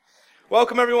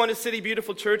Welcome everyone to City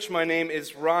Beautiful Church. My name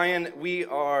is Ryan. We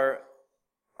are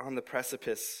on the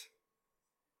precipice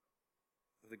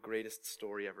of the greatest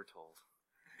story ever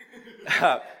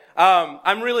told.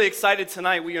 I'm really excited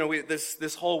tonight.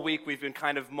 This whole week we've been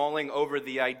kind of mulling over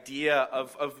the idea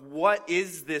of what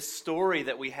is this story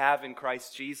that we have in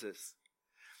Christ Jesus.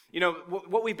 You know,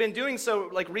 what we've been doing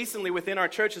recently within our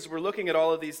church is we're looking at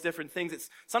all of these different things.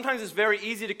 Sometimes it's very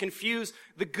easy to confuse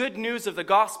the good news of the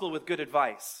gospel with good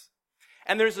advice.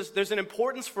 And there's an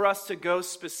importance for us to go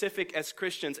specific as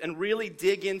Christians and really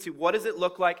dig into what does it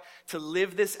look like to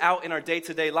live this out in our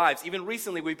day-to-day lives. Even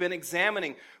recently, we've been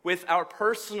examining with our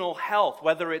personal health,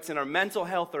 whether it's in our mental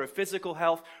health or our physical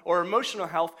health or emotional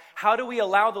health, how do we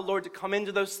allow the Lord to come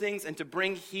into those things and to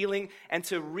bring healing and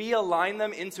to realign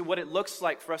them into what it looks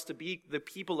like for us to be the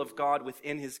people of God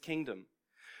within His kingdom.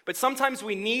 But sometimes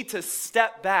we need to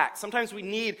step back. Sometimes we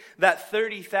need that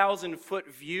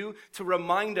 30,000-foot view to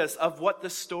remind us of what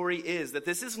the story is. That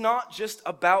this is not just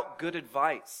about good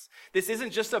advice. This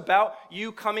isn't just about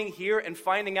you coming here and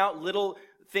finding out little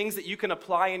things that you can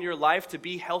apply in your life to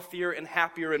be healthier and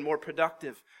happier and more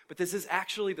productive. But this is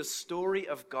actually the story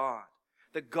of God.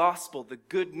 The gospel, the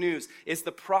good news, is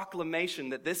the proclamation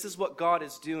that this is what God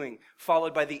is doing,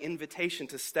 followed by the invitation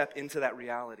to step into that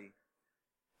reality.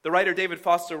 The writer David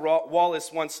Foster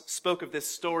Wallace once spoke of this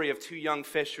story of two young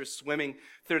fish who are swimming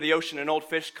through the ocean. An old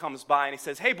fish comes by and he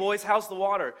says, "Hey boys, how's the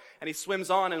water?" And he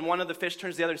swims on and one of the fish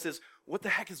turns to the other and says, "What the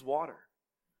heck is water?"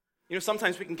 You know,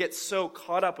 sometimes we can get so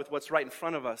caught up with what's right in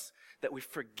front of us that we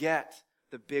forget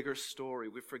the bigger story.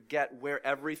 We forget where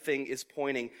everything is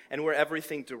pointing and where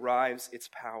everything derives its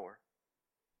power.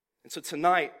 And so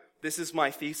tonight, this is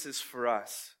my thesis for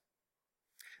us.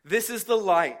 This is the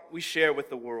light we share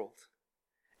with the world.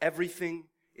 Everything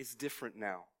is different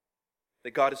now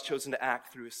that God has chosen to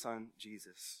act through His Son,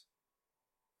 Jesus.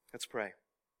 Let's pray.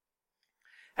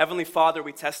 Heavenly Father,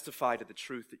 we testify to the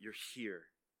truth that you're here,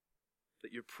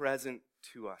 that you're present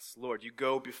to us. Lord, you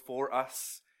go before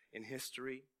us in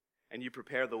history, and you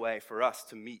prepare the way for us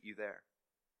to meet you there.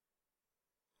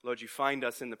 Lord, you find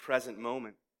us in the present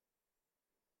moment.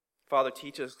 Father,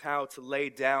 teach us how to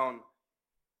lay down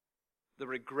the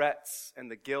regrets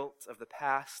and the guilt of the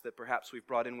past that perhaps we've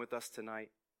brought in with us tonight,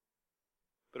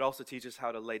 but also teach us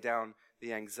how to lay down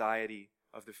the anxiety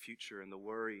of the future and the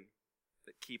worry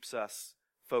that keeps us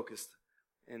focused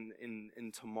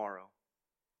in tomorrow.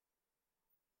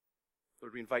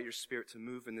 Lord, we invite your Spirit to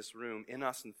move in this room, in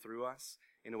us and through us,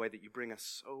 in a way that you bring us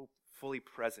so fully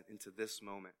present into this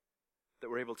moment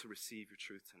that we're able to receive your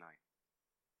truth tonight.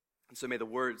 And so may the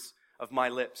words of my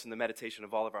lips and the meditation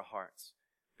of all of our hearts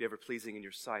be ever pleasing in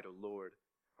your sight, O Lord,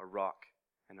 our rock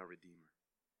and our Redeemer.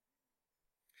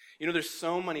 You know, there's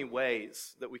so many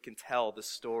ways that we can tell the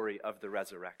story of the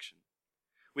resurrection.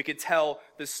 We could tell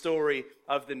the story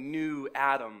of the new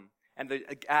Adam and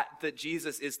that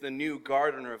Jesus is the new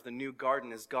gardener of the new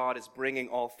garden as God is bringing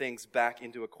all things back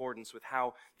into accordance with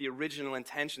how the original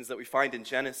intentions that we find in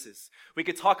Genesis. We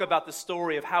could talk about the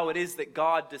story of how it is that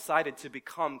God decided to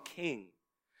become king,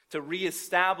 to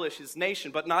reestablish his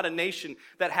nation, but not a nation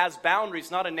that has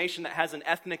boundaries, not a nation that has an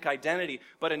ethnic identity,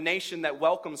 but a nation that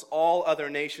welcomes all other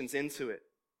nations into it.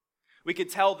 We could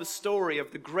tell the story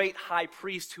of the great high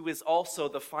priest who is also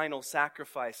the final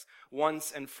sacrifice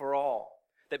once and for all,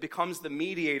 that becomes the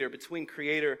mediator between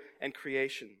creator and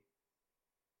creation.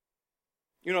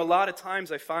 You know, a lot of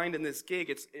times I find in this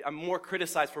gig, I'm more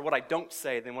criticized for what I don't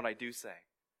say than what I do say.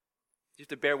 You have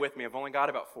to bear with me, I've only got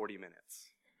about 40 minutes.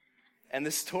 And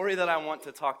the story that I want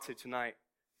to talk to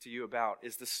you about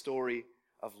is the story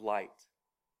of light.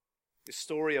 The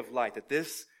story of light, that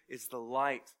this is the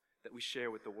light that we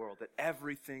share with the world, that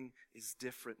everything is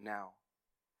different now.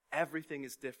 Everything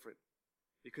is different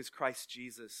because Christ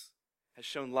Jesus has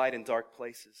shown light in dark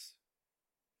places.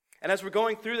 And as we're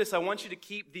going through this, I want you to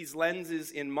keep these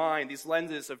lenses in mind, these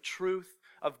lenses of truth,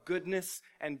 of goodness,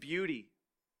 and beauty.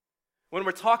 When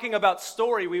we're talking about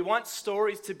story, we want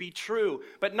stories to be true,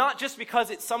 but not just because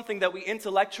it's something that we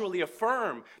intellectually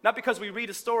affirm, not because we read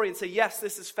a story and say, yes,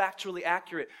 this is factually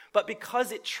accurate, but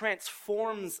because it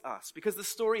transforms us, because the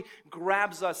story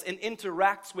grabs us and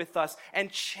interacts with us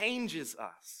and changes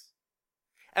us.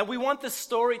 And we want the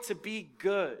story to be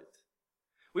good.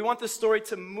 We want the story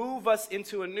to move us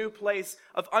into a new place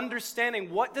of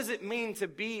understanding what does it mean to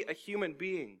be a human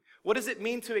being? What does it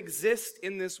mean to exist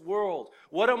in this world?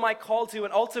 What am I called to?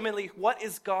 And ultimately, what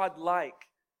is God like?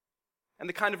 And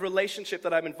the kind of relationship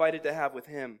that I'm invited to have with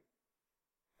Him.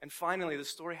 And finally, the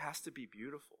story has to be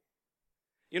beautiful.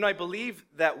 You know, I believe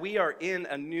that we are in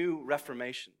a new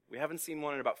Reformation. We haven't seen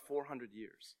one in about 400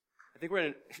 years. I think we're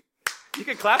in... You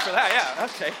can clap for that, yeah,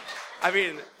 okay. I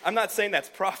mean, I'm not saying that's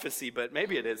prophecy, but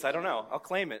maybe it is. I don't know. I'll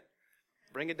claim it.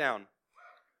 Bring it down.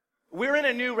 We're in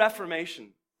a new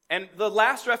Reformation. And the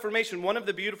last Reformation, one of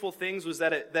the beautiful things was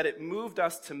that it moved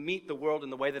us to meet the world in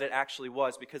the way that it actually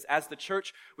was. Because as the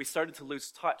church, we started to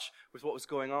lose touch with what was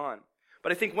going on.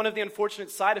 But I think one of the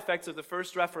unfortunate side effects of the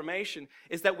first Reformation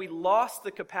is that we lost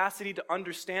the capacity to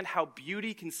understand how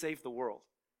beauty can save the world.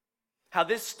 How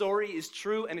this story is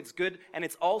true and it's good and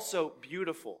it's also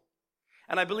beautiful.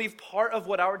 And I believe part of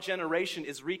what our generation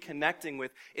is reconnecting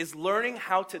with is learning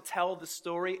how to tell the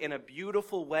story in a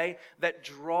beautiful way that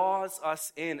draws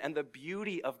us in. And the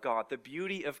beauty of God, the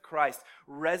beauty of Christ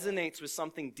resonates with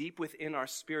something deep within our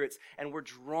spirits, and we're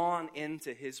drawn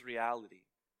into his reality.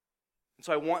 And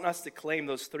so I want us to claim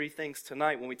those three things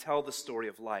tonight when we tell the story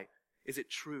of light. Is it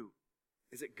true?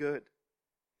 Is it good?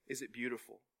 Is it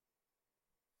beautiful?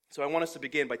 So I want us to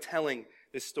begin by telling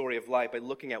this story of light, by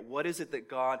looking at what is it that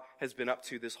God has been up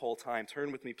to this whole time.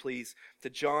 Turn with me, please, to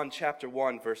John chapter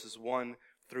 1, verses 1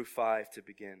 through 5 to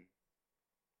begin.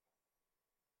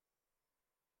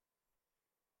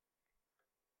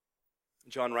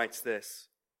 John writes this: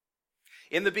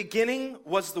 "In the beginning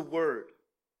was the Word,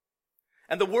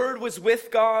 and the Word was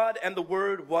with God, and the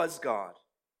Word was God.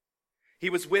 He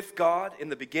was with God in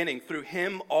the beginning. Through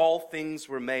him all things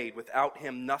were made. Without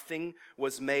him nothing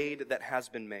was made that has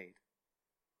been made.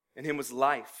 In him was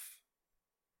life,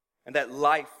 and that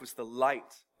life was the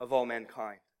light of all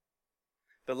mankind.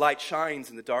 The light shines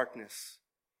in the darkness,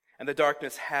 and the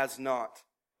darkness has not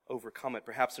overcome it."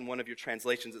 Perhaps in one of your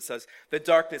translations it says, the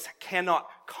darkness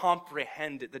cannot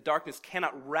comprehend it. The darkness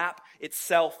cannot wrap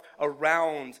itself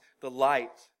around the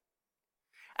light.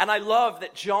 And I love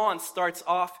that John starts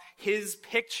off his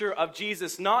picture of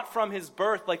Jesus not from his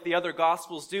birth like the other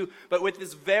Gospels do, but with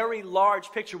this very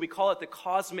large picture. We call it the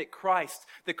cosmic Christ,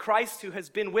 the Christ who has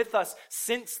been with us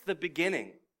since the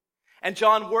beginning. And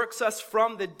John works us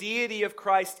from the deity of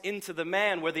Christ into the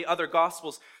man, where the other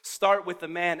Gospels start with the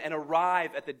man and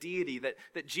arrive at the deity,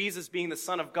 that Jesus being the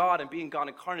Son of God and being God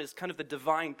incarnate is kind of the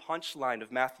divine punchline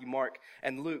of Matthew, Mark,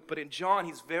 and Luke. But in John,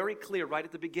 he's very clear right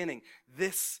at the beginning.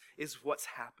 This is what's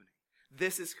happening.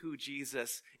 This is who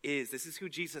Jesus is. This is who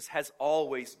Jesus has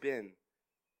always been.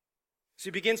 So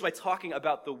he begins by talking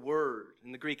about the Word.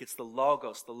 In the Greek, it's the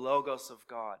Logos of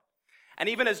God. And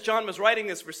even as John was writing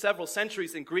this for several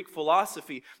centuries in Greek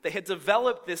philosophy, they had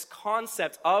developed this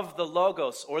concept of the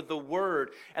Logos, or the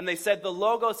Word. And they said the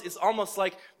Logos is almost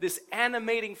like this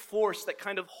animating force that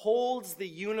kind of holds the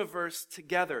universe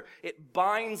together. It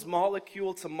binds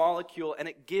molecule to molecule, and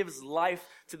it gives life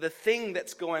to the thing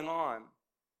that's going on.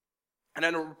 And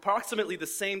at approximately the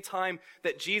same time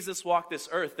that Jesus walked this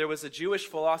earth, there was a Jewish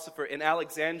philosopher in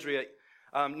Alexandria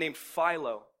named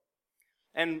Philo.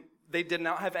 And they did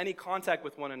not have any contact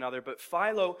with one another, but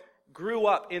Philo grew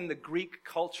up in the Greek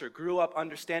culture, grew up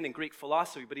understanding Greek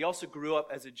philosophy, but he also grew up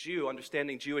as a Jew,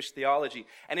 understanding Jewish theology.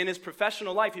 And in his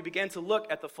professional life, he began to look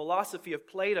at the philosophy of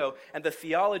Plato and the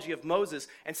theology of Moses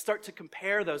and start to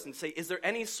compare those and say, is there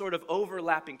any sort of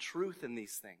overlapping truth in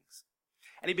these things?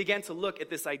 And he began to look at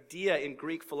this idea in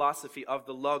Greek philosophy of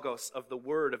the Logos, of the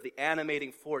Word, of the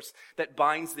animating force that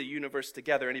binds the universe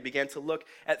together. And he began to look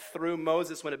at through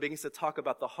Moses when it begins to talk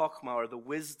about the Chokhmah, or the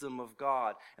wisdom of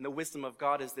God. And the wisdom of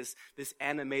God is this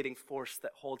animating force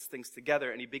that holds things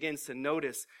together. And he begins to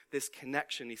notice this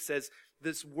connection. He says,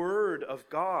 this Word of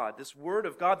God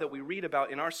that we read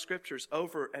about in our scriptures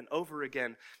over and over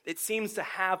again, it seems to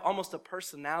have almost a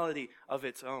personality of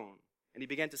its own. And he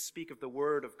began to speak of the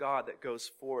Word of God that goes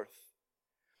forth.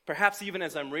 Perhaps even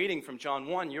as I'm reading from John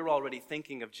 1, you're already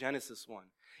thinking of Genesis 1.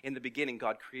 In the beginning,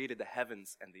 God created the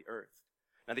heavens and the earth.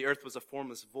 Now the earth was a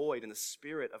formless void, and the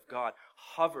Spirit of God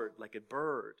hovered like a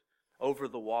bird over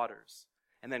the waters.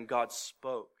 And then God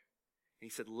spoke, and he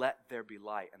said, "Let there be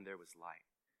light," and there was light.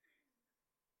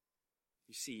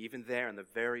 You see, even there in the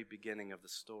very beginning of the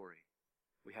story,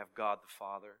 we have God the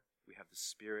Father, we have the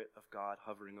Spirit of God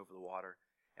hovering over the water,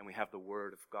 and we have the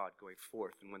Word of God going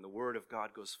forth. And when the Word of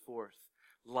God goes forth,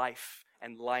 life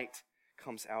and light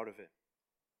comes out of it.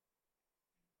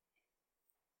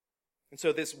 And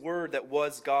so this Word that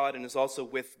was God and is also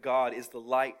with God is the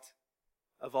light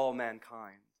of all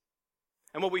mankind.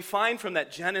 And what we find from that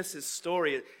Genesis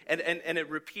story, and it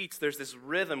repeats, there's this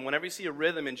rhythm. Whenever you see a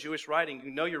rhythm in Jewish writing,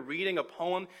 you know you're reading a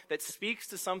poem that speaks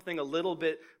to something a little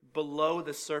bit below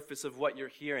the surface of what you're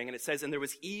hearing. And it says, and there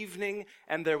was evening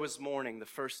and there was morning the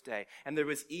first day. And there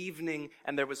was evening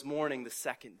and there was morning the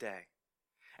second day.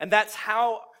 And that's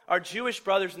how our Jewish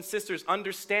brothers and sisters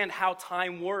understand how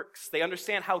time works. They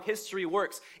understand how history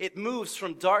works. It moves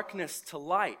from darkness to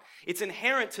light. It's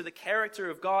inherent to the character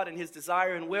of God and his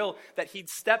desire and will that he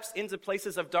steps into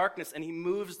places of darkness and he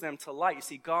moves them to light. You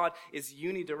see, God is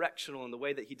unidirectional in the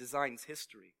way that he designs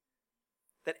history.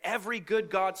 That every good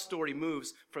God story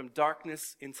moves from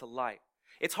darkness into light.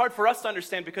 It's hard for us to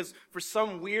understand because for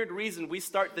some weird reason we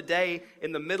start the day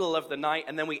in the middle of the night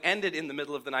and then we end it in the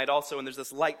middle of the night also, and there's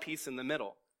this light piece in the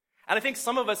middle. And I think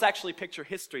some of us actually picture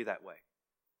history that way.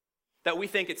 That we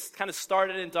think it's kind of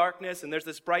started in darkness and there's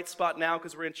this bright spot now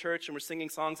because we're in church and we're singing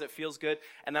songs that feels good,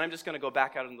 and then I'm just going to go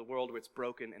back out in the world where it's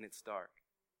broken and it's dark.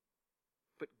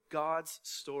 But God's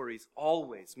stories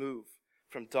always move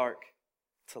from dark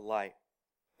to light.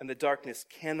 And the darkness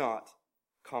cannot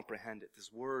comprehend it.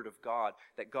 This word of God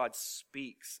that God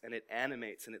speaks and it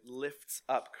animates and it lifts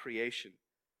up creation.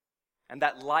 And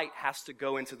that light has to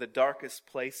go into the darkest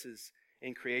places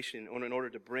in creation in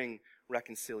order to bring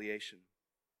reconciliation.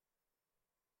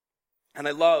 And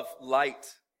I love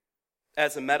light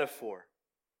as a metaphor.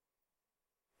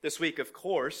 This week, of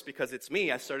course, because it's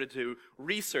me, I started to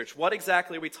research what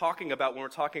exactly are we talking about when we're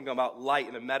talking about light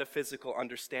in a metaphysical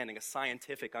understanding, a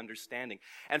scientific understanding.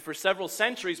 And for several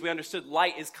centuries, we understood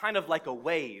light is kind of like a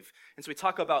wave. And so we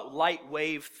talk about light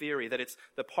wave theory, that it's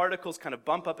the particles kind of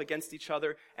bump up against each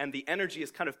other and the energy is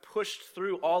kind of pushed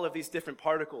through all of these different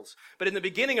particles. But in the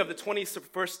beginning of the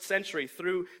 21st century,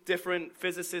 through different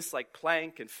physicists like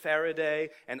Planck and Faraday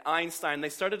and Einstein, they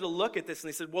started to look at this and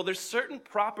they said, well, there's certain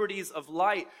properties of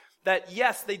light that,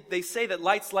 yes, they say that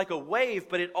light's like a wave,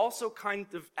 but it also kind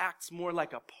of acts more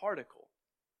like a particle,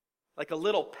 like a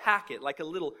little packet, like a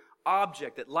little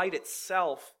object, that light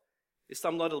itself is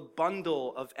some little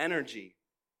bundle of energy.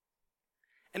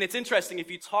 And it's interesting, if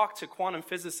you talk to quantum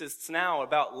physicists now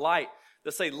about light,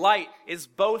 they'll say light is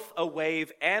both a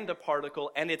wave and a particle,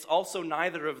 and it's also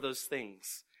neither of those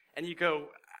things. And you go,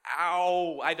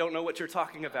 ow, I don't know what you're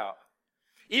talking about.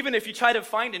 Even if you try to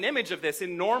find an image of this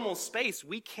in normal space,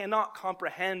 we cannot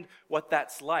comprehend what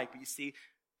that's like. But you see,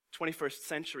 21st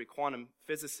century quantum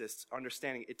physicists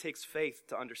understanding it takes faith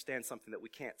to understand something that we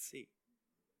can't see.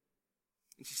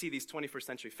 And you see, these 21st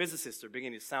century physicists are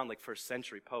beginning to sound like first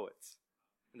century poets.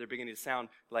 And they're beginning to sound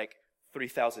like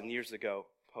 3,000 years ago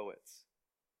poets.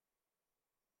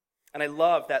 And I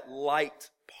love that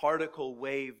light particle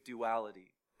wave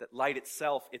duality. That light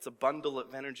itself, it's a bundle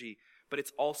of energy, but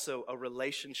it's also a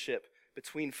relationship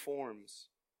between forms.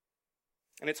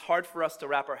 And it's hard for us to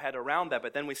wrap our head around that,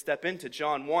 but then we step into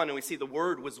John 1 and we see the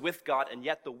Word was with God, and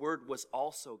yet the Word was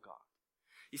also God.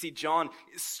 You see, John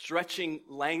is stretching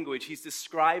language. He's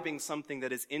describing something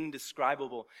that is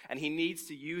indescribable, and he needs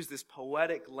to use this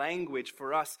poetic language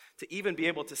for us to even be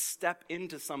able to step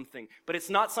into something. But it's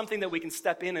not something that we can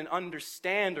step in and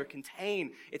understand or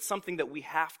contain. It's something that we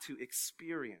have to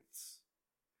experience.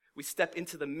 We step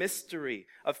into the mystery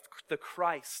of the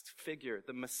Christ figure,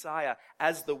 the Messiah,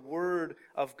 as the Word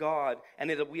of God, and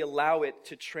we allow it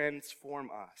to transform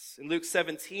us. In Luke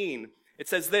 17, it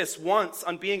says this, once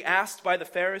on being asked by the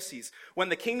Pharisees when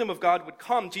the kingdom of God would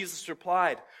come, Jesus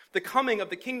replied, the coming of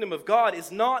the kingdom of God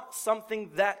is not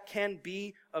something that can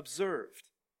be observed.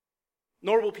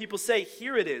 Nor will people say,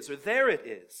 here it is, or there it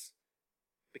is,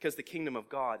 because the kingdom of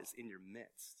God is in your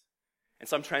midst. And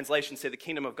some translations say the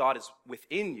kingdom of God is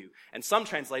within you. And some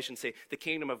translations say the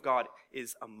kingdom of God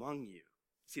is among you.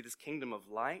 See, this kingdom of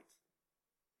light,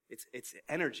 it's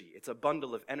energy. It's a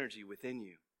bundle of energy within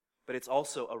you. But it's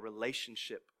also a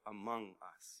relationship among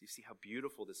us. You see how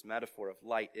beautiful this metaphor of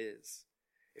light is.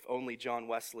 If only John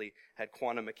Wesley had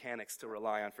quantum mechanics to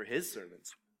rely on for his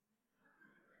sermons.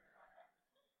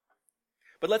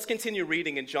 But let's continue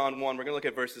reading in John 1. We're going to look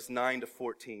at verses 9 to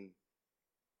 14.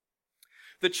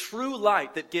 The true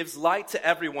light that gives light to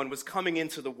everyone was coming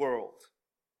into the world.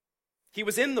 He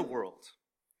was in the world.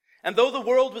 And though the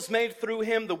world was made through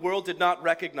him, the world did not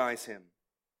recognize him.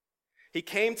 He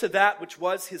came to that which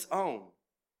was his own,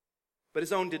 but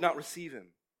his own did not receive him.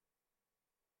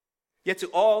 Yet to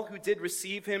all who did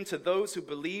receive him, to those who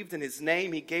believed in his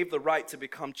name, he gave the right to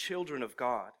become children of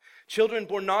God. Children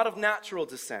born not of natural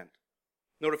descent,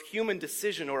 nor of human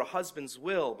decision or a husband's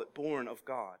will, but born of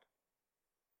God.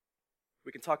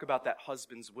 We can talk about that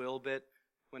husband's will bit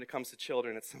when it comes to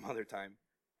children at some other time.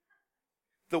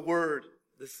 The Word,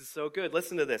 this is so good.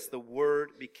 Listen to this. The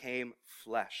Word became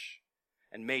flesh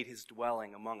and made his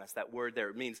dwelling among us. That word there,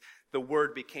 it means the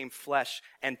Word became flesh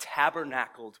and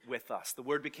tabernacled with us. The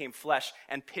Word became flesh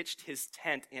and pitched his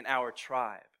tent in our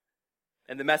tribe.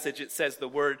 And the Message, it says the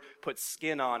Word put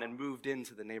skin on and moved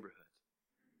into the neighborhood.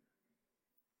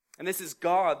 And this is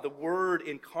God, the Word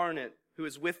incarnate, who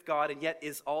is with God and yet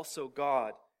is also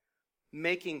God.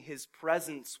 making his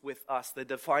presence with us the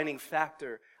defining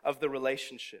factor of the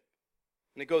relationship.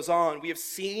 And it goes on, we have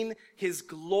seen his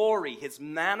glory, his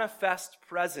manifest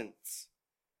presence,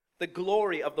 the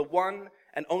glory of the one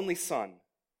and only Son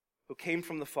who came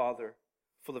from the Father,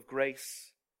 full of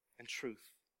grace and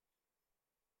truth.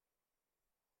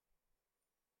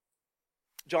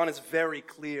 John is very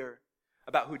clear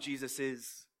about who Jesus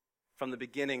is from the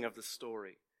beginning of the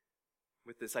story,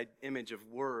 with this image of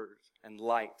word and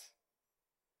light.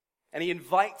 And he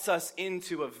invites us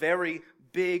into a very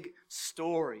big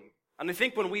story. And I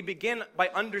think when we begin by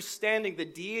understanding the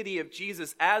deity of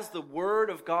Jesus as the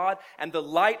Word of God and the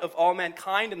light of all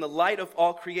mankind and the light of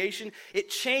all creation, it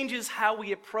changes how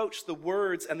we approach the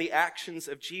words and the actions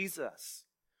of Jesus.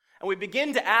 And we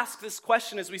begin to ask this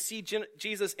question as we see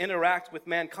Jesus interact with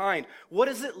mankind. What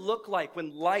does it look like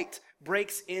when light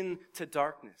breaks into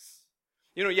darkness?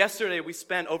 You know, yesterday we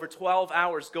spent over 12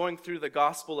 hours going through the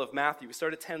Gospel of Matthew. We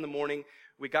started at 10 in the morning.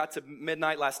 We got to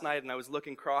midnight last night, and I was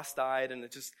looking cross-eyed, and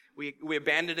we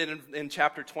abandoned it in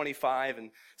chapter 25.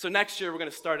 And so next year we're going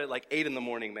to start at like 8 in the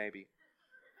morning maybe.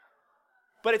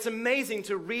 But it's amazing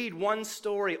to read one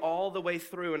story all the way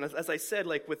through. And as I said,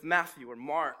 like with Matthew or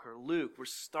Mark or Luke, we're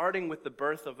starting with the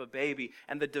birth of a baby.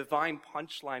 And the divine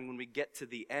punchline when we get to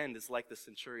the end is like the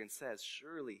centurion says,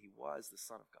 surely he was the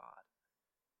Son of God.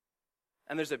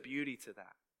 And there's a beauty to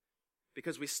that.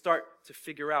 Because we start to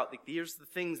figure out, like, here's the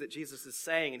things that Jesus is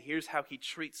saying, and here's how he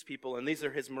treats people, and these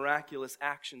are his miraculous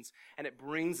actions. And it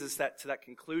brings us to that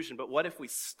conclusion. But what if we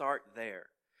start there?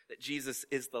 That Jesus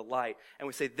is the light. And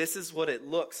we say, this is what it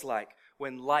looks like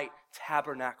when light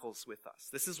tabernacles with us.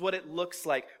 This is what it looks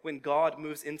like when God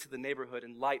moves into the neighborhood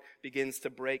and light begins to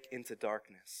break into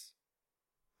darkness.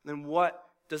 Then what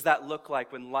does that look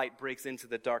like when light breaks into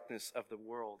the darkness of the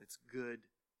world? It's good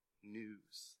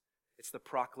news. It's the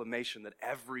proclamation that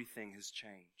everything has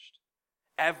changed.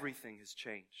 Everything has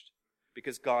changed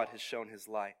because God has shown his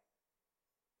light.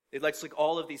 It looks like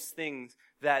all of these things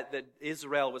that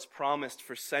Israel was promised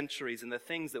for centuries and the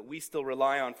things that we still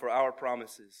rely on for our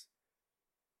promises.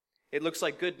 It looks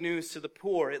like good news to the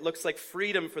poor. It looks like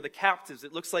freedom for the captives.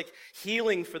 It looks like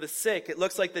healing for the sick. It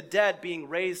looks like the dead being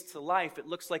raised to life. It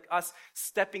looks like us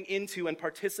stepping into and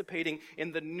participating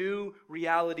in the new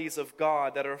realities of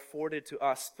God that are afforded to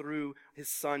us through his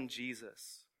Son,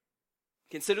 Jesus.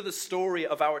 Consider the story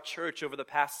of our church over the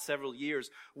past several years,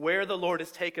 where the Lord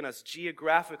has taken us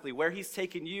geographically, where he's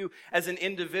taken you as an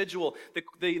individual.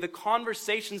 The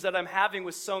conversations that I'm having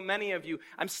with so many of you,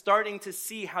 I'm starting to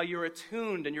see how you're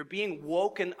attuned and you're being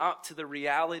woken up to the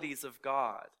realities of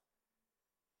God.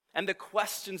 And the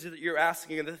questions that you're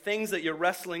asking and the things that you're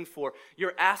wrestling for,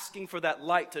 you're asking for that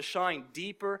light to shine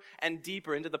deeper and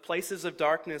deeper into the places of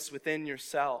darkness within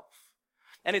yourself.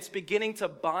 And it's beginning to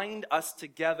bind us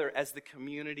together as the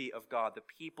community of God, the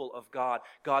people of God,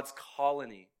 God's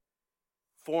colony,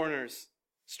 foreigners,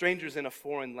 strangers in a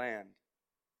foreign land.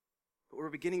 But we're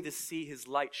beginning to see his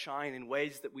light shine in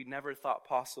ways that we never thought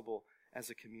possible as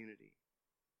a community.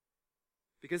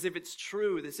 Because if it's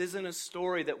true, this isn't a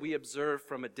story that we observe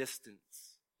from a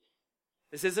distance.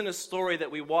 This isn't a story that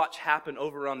we watch happen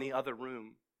over on the other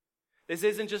room. This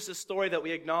isn't just a story that we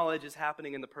acknowledge is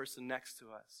happening in the person next to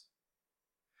us.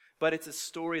 But it's a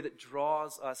story that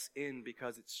draws us in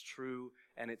because it's true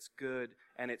and it's good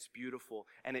and it's beautiful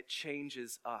and it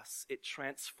changes us. It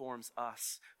transforms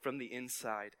us from the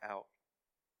inside out.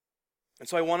 And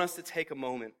so I want us to take a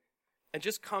moment and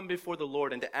just come before the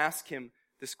Lord and to ask him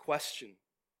this question.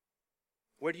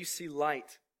 Where do you see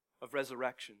light of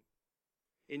resurrection?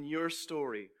 In your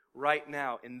story, right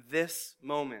now, in this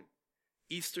moment,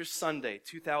 Easter Sunday,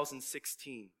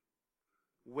 2016,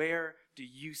 where do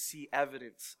you see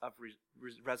evidence of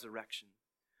resurrection?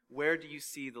 Where do you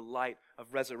see the light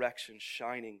of resurrection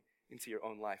shining into your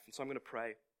own life? And so I'm going to pray,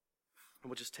 and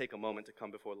we'll just take a moment to come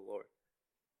before the Lord.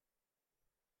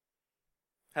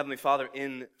 Heavenly Father,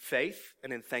 in faith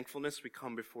and in thankfulness, we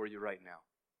come before you right now.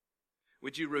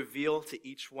 Would you reveal to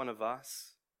each one of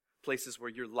us places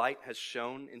where your light has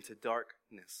shone into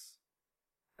darkness,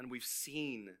 and we've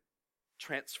seen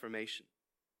transformation.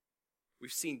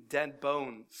 We've seen dead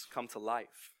bones come to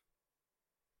life.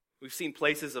 We've seen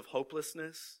places of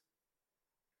hopelessness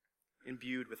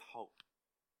imbued with hope.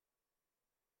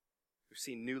 We've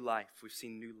seen new life. We've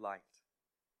seen new light.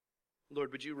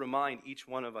 Lord, would you remind each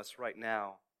one of us right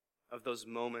now of those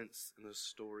moments and those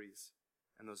stories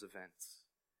and those events?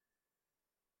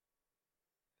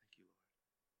 Thank you, Lord.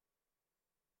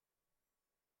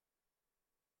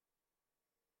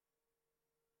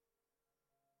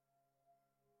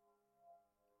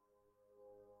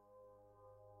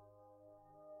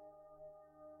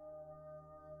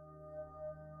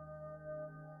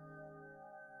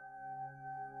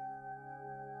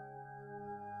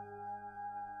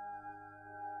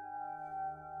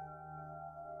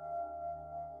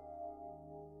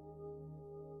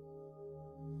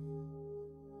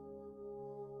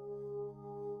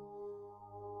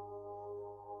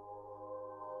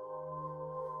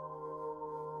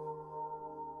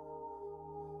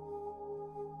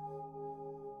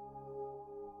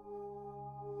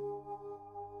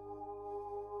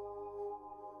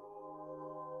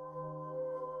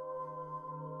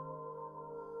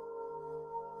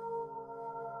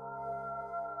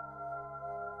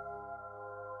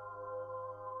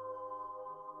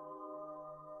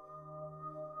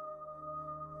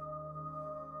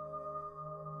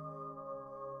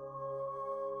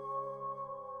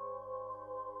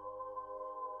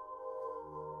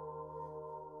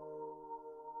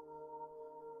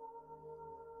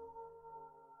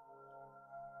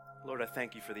 Lord, I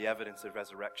thank you for the evidence of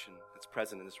resurrection that's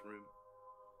present in this room,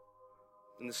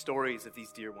 and the stories of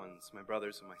these dear ones, my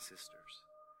brothers and my sisters.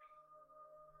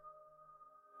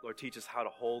 Lord, teach us how to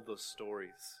hold those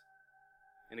stories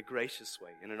in a gracious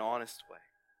way, in an honest way,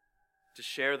 to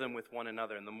share them with one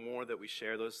another. And the more that we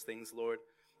share those things, Lord,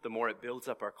 the more it builds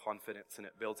up our confidence and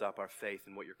it builds up our faith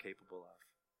in what you're capable of.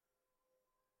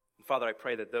 And Father, I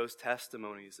pray that those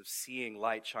testimonies of seeing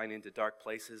light shine into dark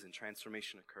places and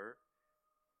transformation occur,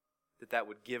 that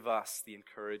would give us the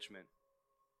encouragement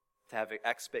to have an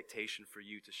expectation for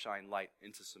you to shine light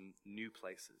into some new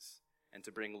places and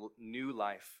to bring new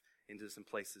life into some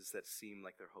places that seem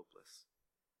like they're hopeless.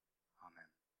 Amen.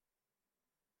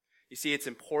 You see, it's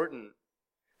important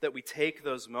that we take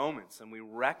those moments and we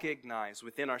recognize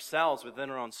within ourselves, within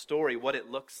our own story, what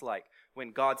it looks like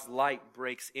when God's light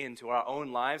breaks into our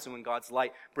own lives and when God's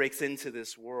light breaks into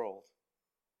this world.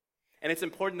 And it's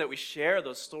important that we share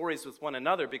those stories with one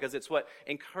another because it's what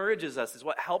encourages us, it's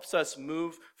what helps us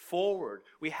move forward.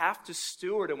 We have to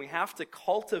steward and we have to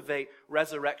cultivate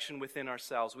resurrection within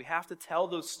ourselves. We have to tell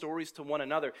those stories to one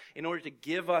another in order to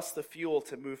give us the fuel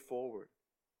to move forward.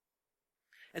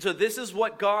 And so this is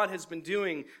what God has been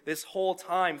doing this whole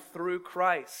time through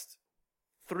Christ,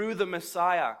 through the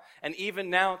Messiah. And even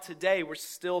now, today, we're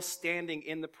still standing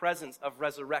in the presence of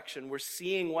resurrection. We're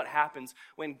seeing what happens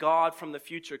when God from the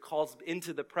future calls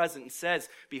into the present and says,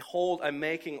 "Behold, I'm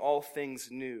making all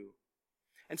things new."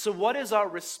 And so what is our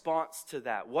response to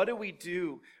that? What do we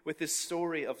do with this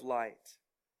story of light?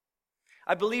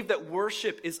 I believe that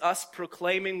worship is us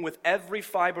proclaiming with every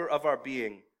fiber of our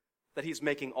being that He's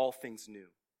making all things new.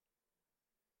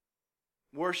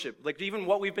 Worship, like even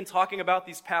what we've been talking about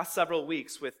these past several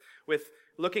weeks with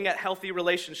looking at healthy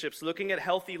relationships, looking at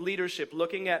healthy leadership,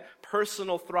 looking at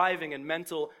personal thriving and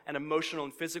mental and emotional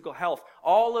and physical health.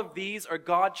 All of these are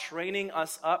God training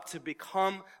us up to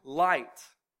become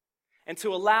light and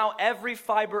to allow every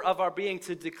fiber of our being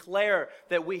to declare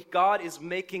that God is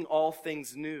making all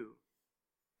things new.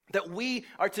 That we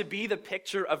are to be the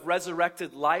picture of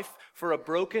resurrected life for a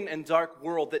broken and dark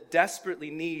world that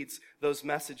desperately needs those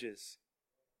messages.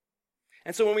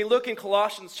 And so when we look in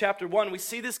Colossians chapter 1, we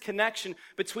see this connection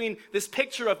between this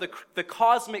picture of the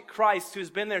cosmic Christ who's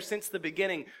been there since the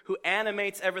beginning, who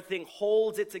animates everything,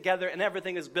 holds it together, and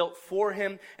everything is built for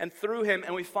Him and through Him,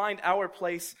 and we find our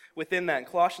place within that. In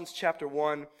Colossians chapter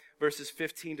 1, verses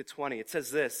 15 to 20, it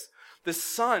says this, "The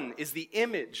Son is the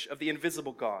image of the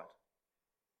invisible God,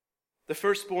 the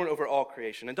firstborn over all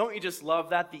creation." And don't you just love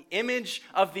that? The image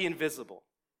of the invisible.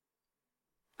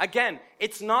 Again,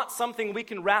 it's not something we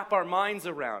can wrap our minds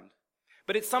around,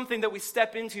 but it's something that we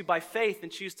step into by faith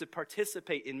and choose to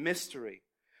participate in mystery.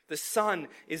 The Son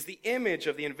is the image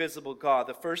of the invisible God,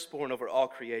 the firstborn over all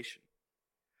creation.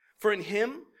 For in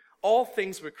Him, all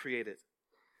things were created,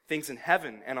 things in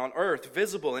heaven and on earth,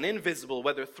 visible and invisible,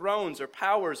 whether thrones or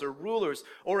powers or rulers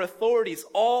or authorities,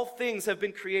 all things have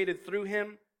been created through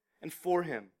Him and for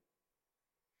Him.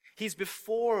 He's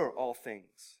before all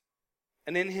things,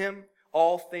 and in Him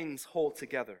all things hold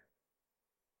together.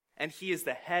 And He is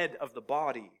the head of the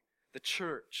body, the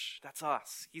church. That's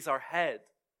us. He's our head.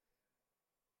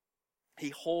 He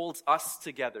holds us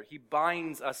together. He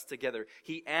binds us together.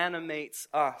 He animates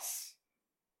us.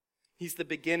 He's the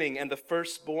beginning and the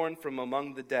firstborn from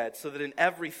among the dead, so that in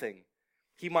everything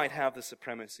He might have the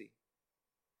supremacy.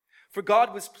 For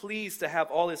God was pleased to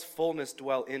have all His fullness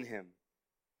dwell in Him,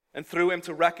 and through Him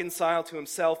to reconcile to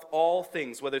Himself all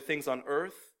things, whether things on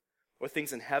earth or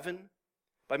things in heaven,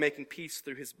 by making peace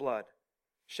through His blood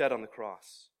shed on the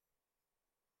cross.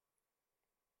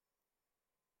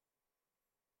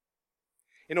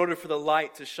 In order for the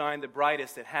light to shine the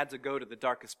brightest, it had to go to the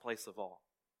darkest place of all.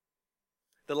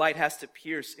 The light has to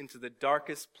pierce into the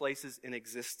darkest places in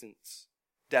existence,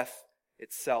 death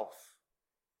itself.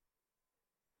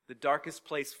 The darkest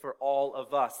place for all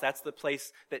of us. That's the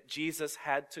place that Jesus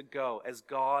had to go as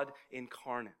God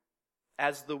incarnate,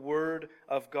 as the Word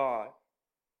of God,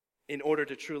 in order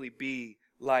to truly be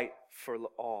light for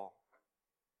all.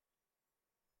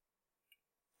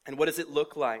 And what does it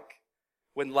look like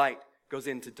when light goes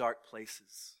into dark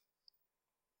places?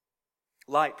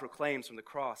 Light proclaims from the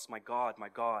cross, my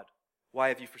God, why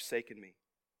have you forsaken me?"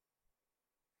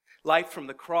 Light from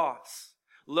the cross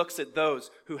looks at those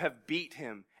who have beat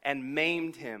Him and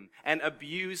maimed Him and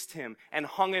abused Him and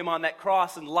hung Him on that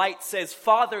cross, and light says,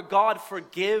 "Father God,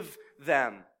 forgive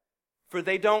them, for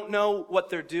they don't know what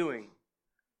they're doing."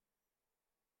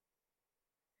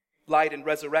 Light and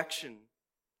resurrection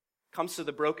comes to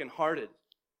the brokenhearted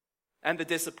and the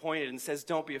disappointed and says,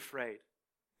 "Don't be afraid.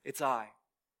 It's I."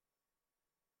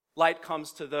 Light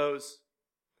comes to those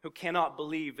who cannot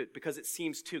believe it because it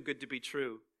seems too good to be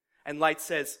true. And light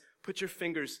says, put your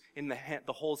fingers in the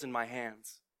holes in my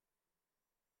hands.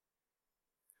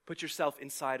 Put yourself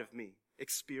inside of me.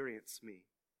 Experience me.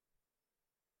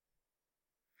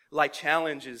 Light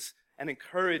challenges and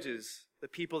encourages the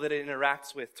people that it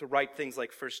interacts with to write things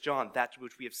like 1 John, that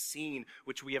which we have seen,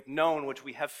 which we have known, which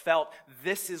we have felt.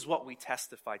 This is what we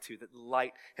testify to, that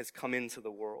light has come into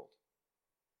the world.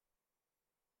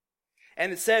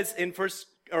 And it says in Colossians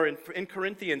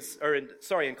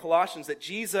that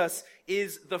Jesus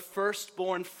is the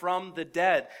firstborn from the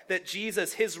dead. That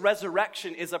Jesus, his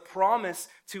resurrection, is a promise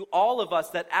to all of us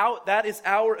that is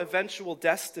our eventual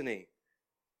destiny.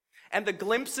 And the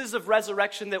glimpses of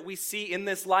resurrection that we see in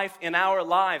this life, in our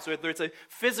lives, whether it's a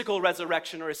physical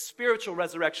resurrection or a spiritual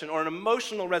resurrection or an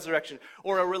emotional resurrection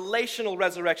or a relational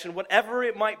resurrection, whatever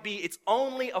it might be, it's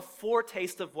only a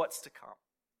foretaste of what's to come.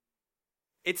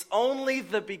 It's only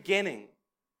the beginning.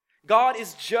 God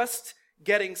is just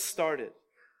getting started.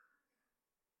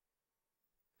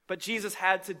 But Jesus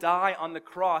had to die on the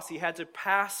cross. He had to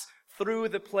pass through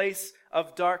the place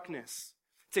of darkness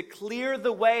to clear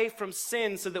the way from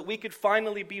sin so that we could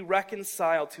finally be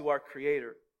reconciled to our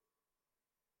Creator.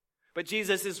 But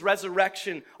Jesus'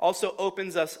 resurrection also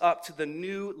opens us up to the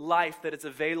new life that is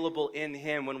available in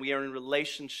Him when we are in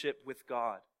relationship with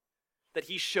God. That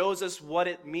He shows us what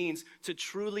it means to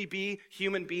truly be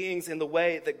human beings in the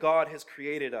way that God has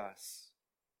created us.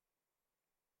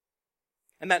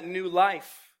 And that new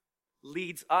life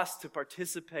leads us to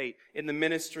participate in the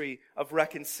ministry of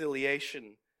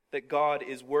reconciliation that God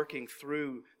is working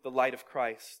through the light of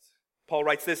Christ. Paul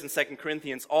writes this in 2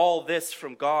 Corinthians, all this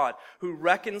from God, who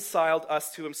reconciled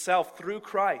us to Himself through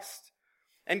Christ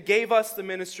and gave us the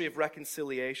ministry of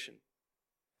reconciliation.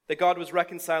 That God was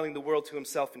reconciling the world to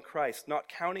Himself in Christ, not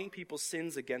counting people's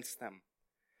sins against them.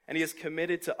 And He has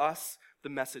committed to us the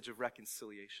message of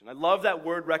reconciliation. I love that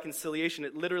word reconciliation.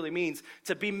 It literally means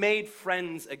to be made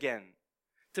friends again.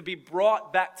 To be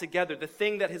brought back together. The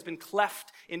thing that has been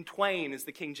cleft in twain, as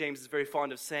the King James is very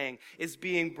fond of saying, is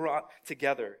being brought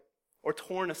together. Or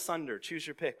torn asunder. Choose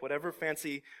your pick. Whatever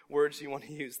fancy words you want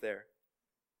to use there.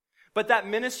 But that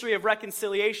ministry of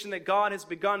reconciliation that God has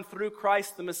begun through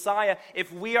Christ the Messiah,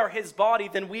 if we are His body,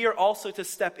 then we are also to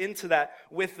step into that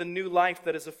with the new life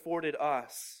that is afforded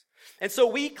us. And so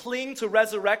we cling to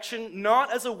resurrection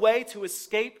not as a way to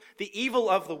escape the evil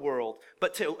of the world,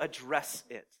 but to address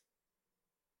it.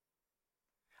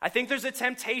 I think there's a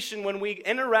temptation when we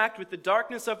interact with the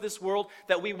darkness of this world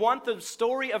that we want the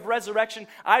story of resurrection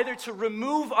either to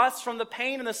remove us from the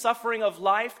pain and the suffering of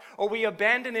life, or we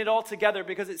abandon it altogether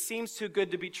because it seems too good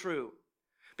to be true.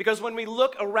 Because when we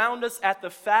look around us at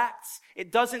the facts,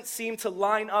 it doesn't seem to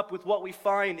line up with what we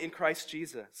find in Christ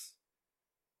Jesus.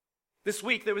 This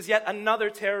week there was yet another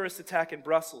terrorist attack in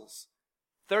Brussels.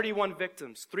 31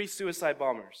 victims, 3 suicide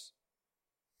bombers.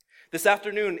 This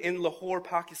afternoon in Lahore,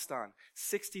 Pakistan,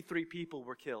 63 people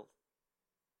were killed.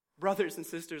 Brothers and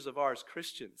sisters of ours,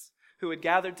 Christians, who had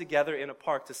gathered together in a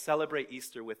park to celebrate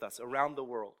Easter with us around the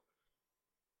world.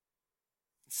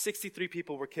 63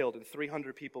 people were killed and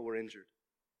 300 people were injured.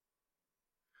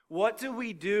 What do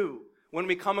we do when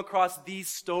we come across these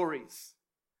stories?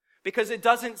 Because it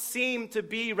doesn't seem to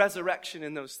be resurrection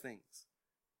in those things.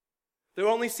 There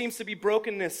only seems to be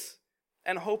brokenness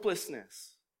and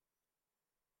hopelessness.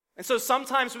 And so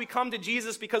sometimes we come to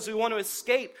Jesus because we want to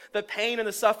escape the pain and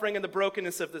the suffering and the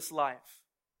brokenness of this life.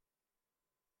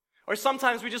 Or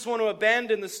sometimes we just want to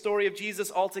abandon the story of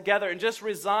Jesus altogether and just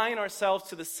resign ourselves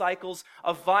to the cycles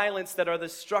of violence that are the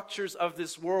structures of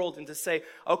this world, and to say,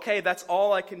 okay, that's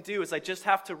all I can do is I just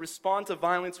have to respond to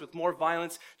violence with more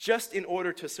violence just in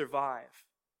order to survive.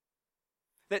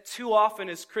 That too often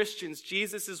as Christians,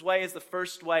 Jesus' way is the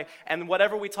first way, and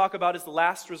whatever we talk about as the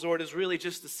last resort is really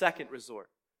just the second resort.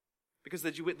 Because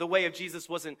the way of Jesus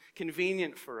wasn't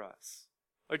convenient for us,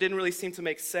 or didn't really seem to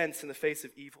make sense in the face of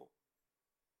evil.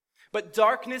 But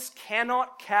darkness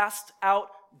cannot cast out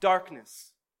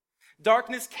darkness.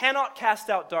 Darkness cannot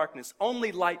cast out darkness.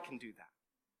 Only light can do that.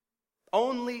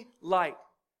 Only light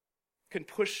can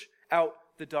push out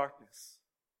the darkness.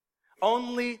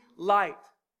 Only light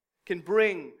can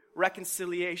bring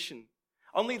reconciliation.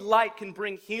 Only light can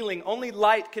bring healing. Only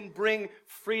light can bring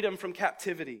freedom from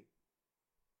captivity.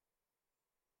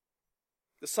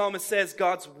 The psalmist says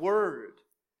God's word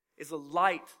is a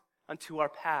light unto our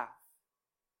path.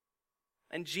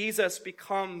 And Jesus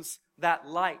becomes that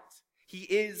light. He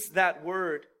is that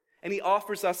word, and He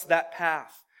offers us that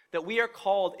path, that we are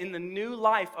called in the new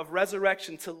life of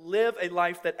resurrection to live a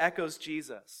life that echoes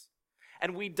Jesus.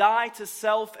 And we die to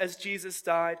self as Jesus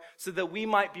died, so that we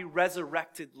might be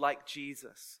resurrected like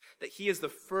Jesus, that he is the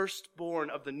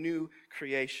firstborn of the new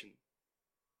creation.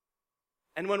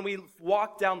 And when we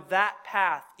walk down that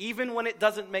path, even when it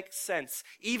doesn't make sense,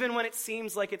 even when it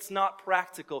seems like it's not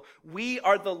practical, we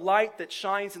are the light that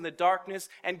shines in the darkness,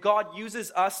 and God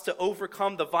uses us to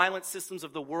overcome the violent systems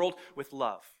of the world with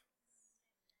love.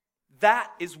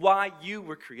 That is why you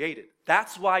were created.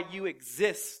 That's why you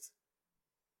exist.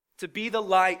 To be the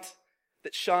light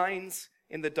that shines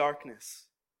in the darkness.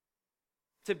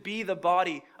 To be the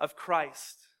body of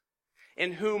Christ,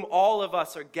 in whom all of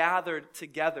us are gathered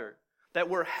together, that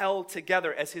we're held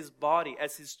together as his body,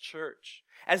 as his church,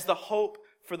 as the hope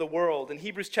for the world. In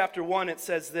Hebrews chapter 1, it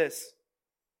says this: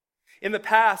 in the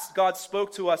past, God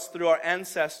spoke to us through our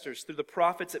ancestors, through the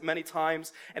prophets at many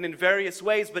times and in various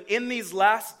ways. But in these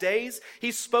last days,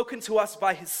 he's spoken to us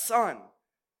by his Son,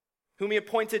 whom he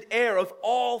appointed heir of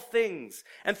all things,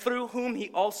 and through whom he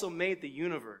also made the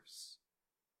universe.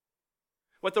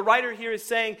 What the writer here is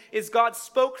saying is God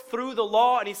spoke through the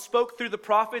law and he spoke through the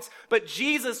prophets, but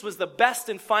Jesus was the best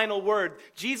and final word.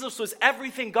 Jesus was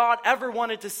everything God ever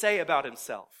wanted to say about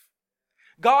himself.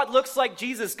 God looks like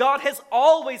Jesus. God has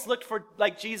always looked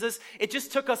like Jesus. It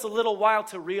just took us a little while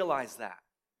to realize that.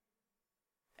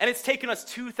 And it's taken us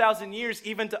 2,000 years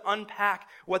even to unpack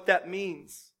what that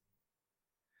means.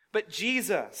 But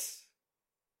Jesus,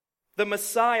 the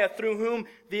Messiah through whom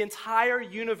the entire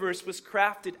universe was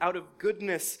crafted out of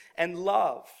goodness and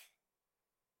love,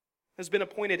 has been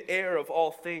appointed heir of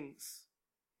all things.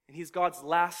 And he's God's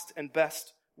last and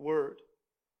best word.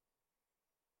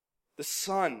 The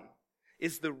Son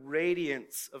is the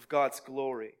radiance of God's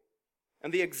glory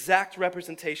and the exact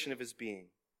representation of his being,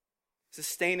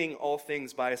 sustaining all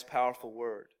things by his powerful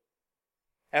word.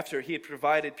 After he had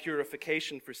provided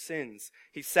purification for sins,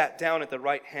 he sat down at the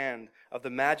right hand of the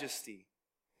Majesty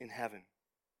in heaven.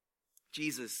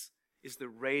 Jesus is the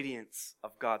radiance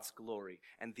of God's glory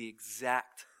and the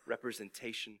exact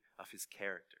representation of his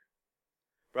character.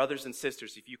 Brothers and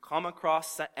sisters, if you come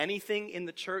across anything in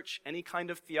the church, any kind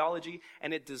of theology,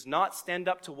 and it does not stand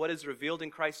up to what is revealed in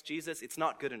Christ Jesus, it's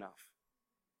not good enough.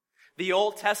 The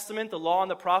Old Testament, the law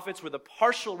and the prophets were the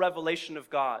partial revelation of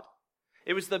God.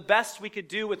 It was the best we could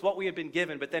do with what we had been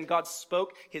given, but then God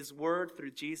spoke his word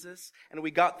through Jesus, and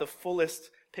we got the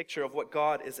fullest picture of what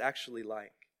God is actually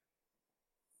like.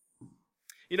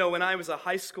 You know, when I was a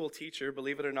high school teacher,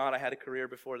 believe it or not, I had a career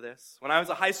before this. When I was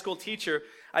a high school teacher,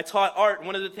 I taught art, and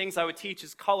one of the things I would teach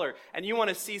is color. And you want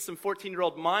to see some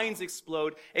 14-year-old minds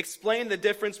explode, explain the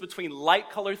difference between light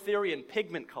color theory and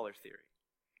pigment color theory.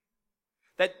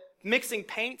 That mixing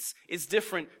paints is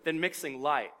different than mixing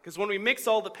light. Because when we mix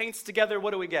all the paints together,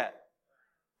 what do we get?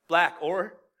 Black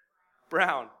or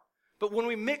brown. But when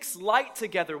we mix light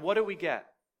together, what do we get?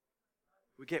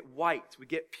 We get white. We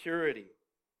get purity.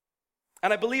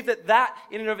 And I believe that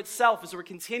in and of itself, as we're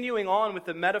continuing on with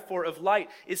the metaphor of light,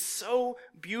 is so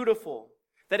beautiful.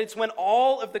 That it's when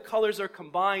all of the colors are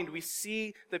combined, we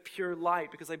see the pure light.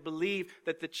 Because I believe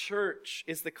that the church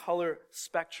is the color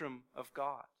spectrum of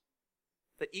God.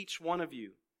 That each one of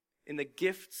you, in the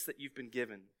gifts that you've been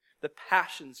given, the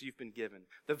passions you've been given,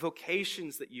 the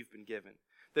vocations that you've been given,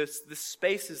 the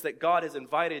spaces that God has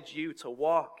invited you to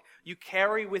walk, you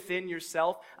carry within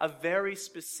yourself a very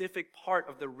specific part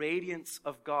of the radiance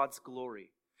of God's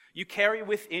glory. You carry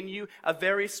within you a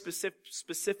very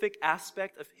specific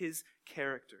aspect of his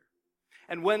character.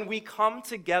 And when we come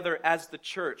together as the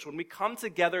church, when we come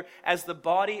together as the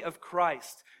body of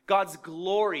Christ, God's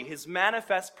glory, his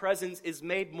manifest presence is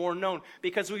made more known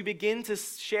because we begin to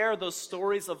share those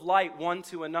stories of light one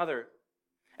to another.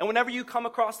 And whenever you come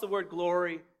across the word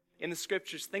glory in the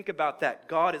scriptures, think about that.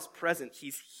 God is present.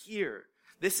 He's here.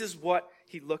 This is what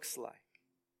he looks like.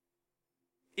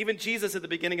 Even Jesus at the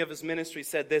beginning of his ministry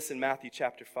said this in Matthew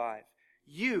chapter 5.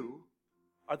 You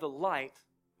are the light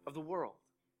of the world.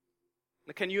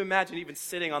 Now, can you imagine even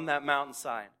sitting on that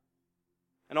mountainside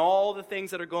and all the things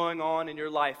that are going on in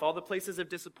your life, all the places of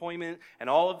disappointment and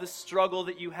all of the struggle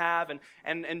that you have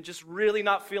and just really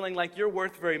not feeling like you're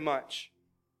worth very much.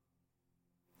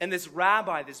 And this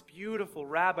rabbi, this beautiful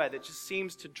rabbi that just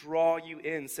seems to draw you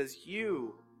in says,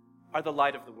 you are the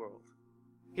light of the world.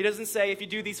 He doesn't say if you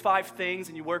do these 5 things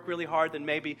and you work really hard, then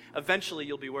maybe eventually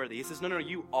you'll be worthy. He says, no,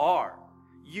 you are.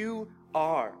 You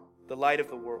are the light of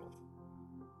the world.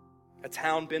 A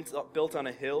town built on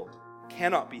a hill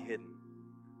cannot be hidden.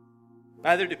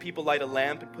 Neither do people light a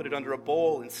lamp and put it under a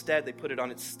bowl. Instead, they put it on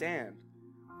its stand,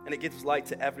 and it gives light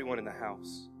to everyone in the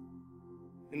house.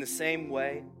 In the same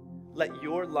way, let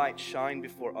your light shine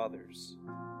before others,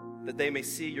 that they may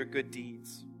see your good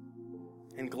deeds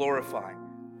and glorify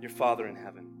your Father in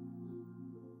heaven.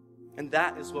 And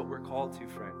that is what we're called to,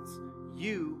 friends.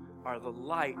 You are the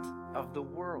light of the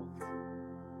world.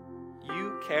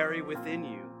 You carry within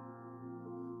you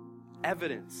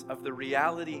evidence of the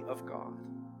reality of God.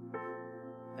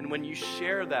 And when you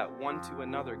share that one to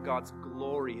another, God's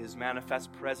glory, His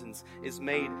manifest presence, is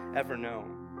made ever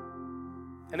known.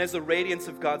 And as the radiance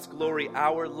of God's glory,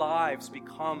 our lives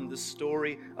become the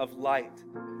story of light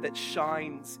that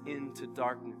shines into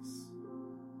darkness.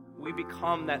 We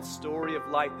become that story of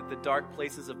light that the dark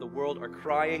places of the world are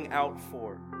crying out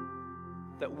for.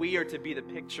 That we are to be the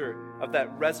picture of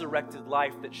that resurrected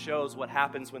life that shows what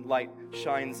happens when light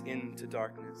shines into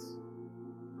darkness.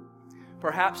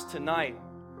 Perhaps tonight,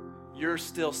 you're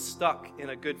still stuck in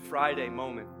a Good Friday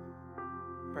moment.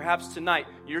 Perhaps tonight,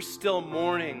 you're still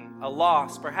mourning a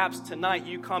loss. Perhaps tonight,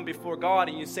 you come before God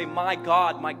and you say, my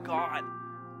God,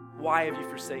 why have you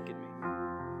forsaken me?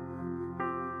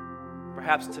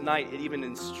 Perhaps tonight, even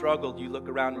in struggle, you look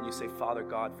around and you say, Father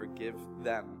God, forgive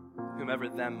them, whomever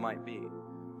them might be.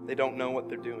 They don't know what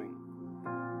they're doing.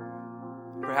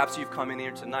 Perhaps you've come in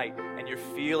here tonight and you're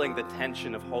feeling the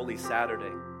tension of Holy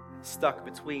Saturday, stuck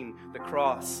between the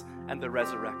cross and the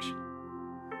resurrection.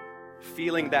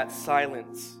 Feeling that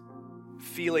silence,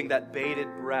 feeling that bated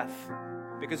breath,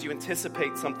 because you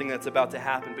anticipate something that's about to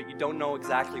happen, but you don't know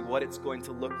exactly what it's going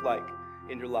to look like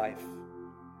in your life.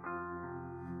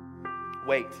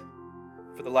 Wait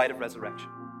for the light of resurrection.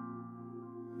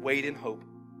 Wait in hope.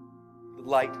 The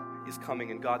light is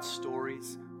coming, and God's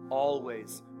stories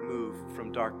always move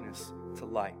from darkness to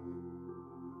light.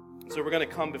 So we're going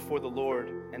to come before the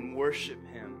Lord and worship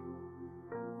Him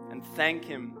and thank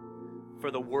Him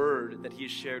for the word that He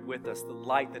has shared with us, the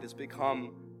light that has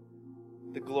become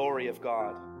the glory of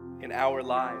God in our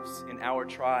lives, in our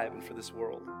tribe, and for this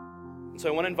world. And so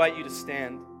I want to invite you to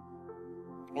stand.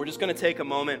 We're just going to take a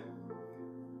moment,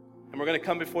 and we're going to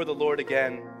come before the Lord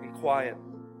again in quiet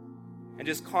and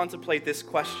just contemplate this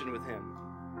question with Him.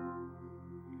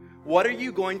 What are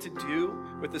you going to do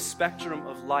with the spectrum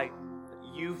of light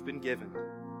that you've been given?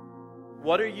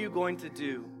 What are you going to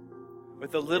do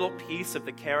with a little piece of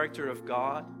the character of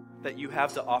God that you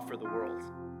have to offer the world?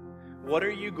 What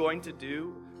are you going to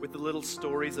do with the little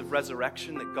stories of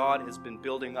resurrection that God has been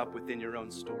building up within your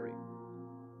own story?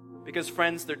 Because,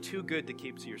 friends, they're too good to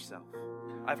keep to yourself.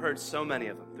 I've heard so many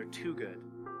of them. They're too good.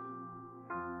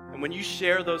 And when you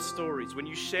share those stories, when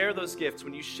you share those gifts,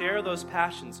 when you share those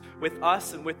passions with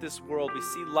us and with this world, we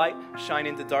see light shine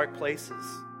into dark places.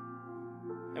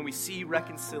 And we see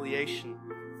reconciliation.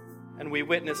 And we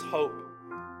witness hope.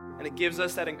 And it gives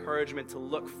us that encouragement to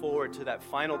look forward to that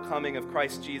final coming of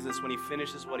Christ Jesus when He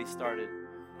finishes what He started.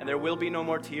 And there will be no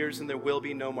more tears and there will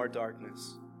be no more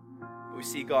darkness. We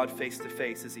see God face to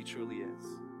face as He truly is.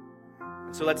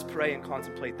 And so let's pray and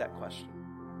contemplate that question.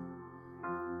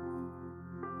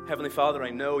 Heavenly Father,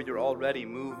 I know You're already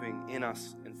moving in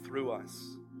us and through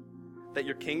us. That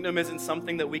Your kingdom isn't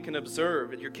something that we can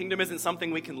observe. That Your kingdom isn't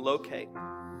something we can locate.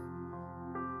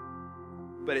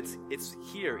 But it's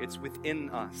here, it's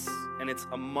within us, and it's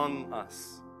among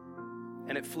us,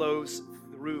 and it flows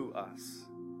through us.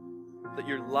 That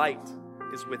Your light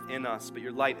is within us, but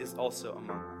Your light is also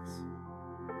among us.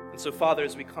 And so, Father,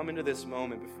 as we come into this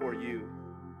moment before You,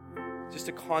 just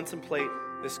to contemplate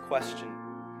this question,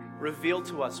 reveal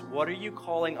to us, what are You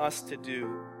calling us to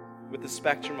do with the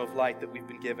spectrum of light that we've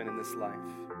been given in this life?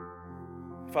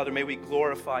 Father, may we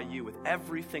glorify You with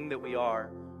everything that we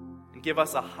are, and give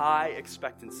us a high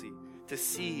expectancy to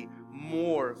see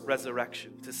more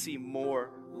resurrection, to see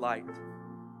more light,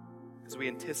 as we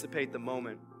anticipate the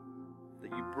moment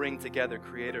that You bring together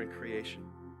Creator and creation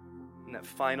in that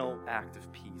final act of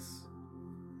peace.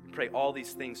 We pray all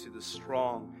these things through the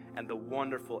strong and the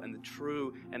wonderful and the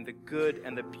true and the good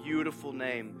and the beautiful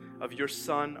name of Your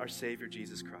Son, our Savior,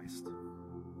 Jesus Christ.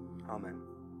 Amen.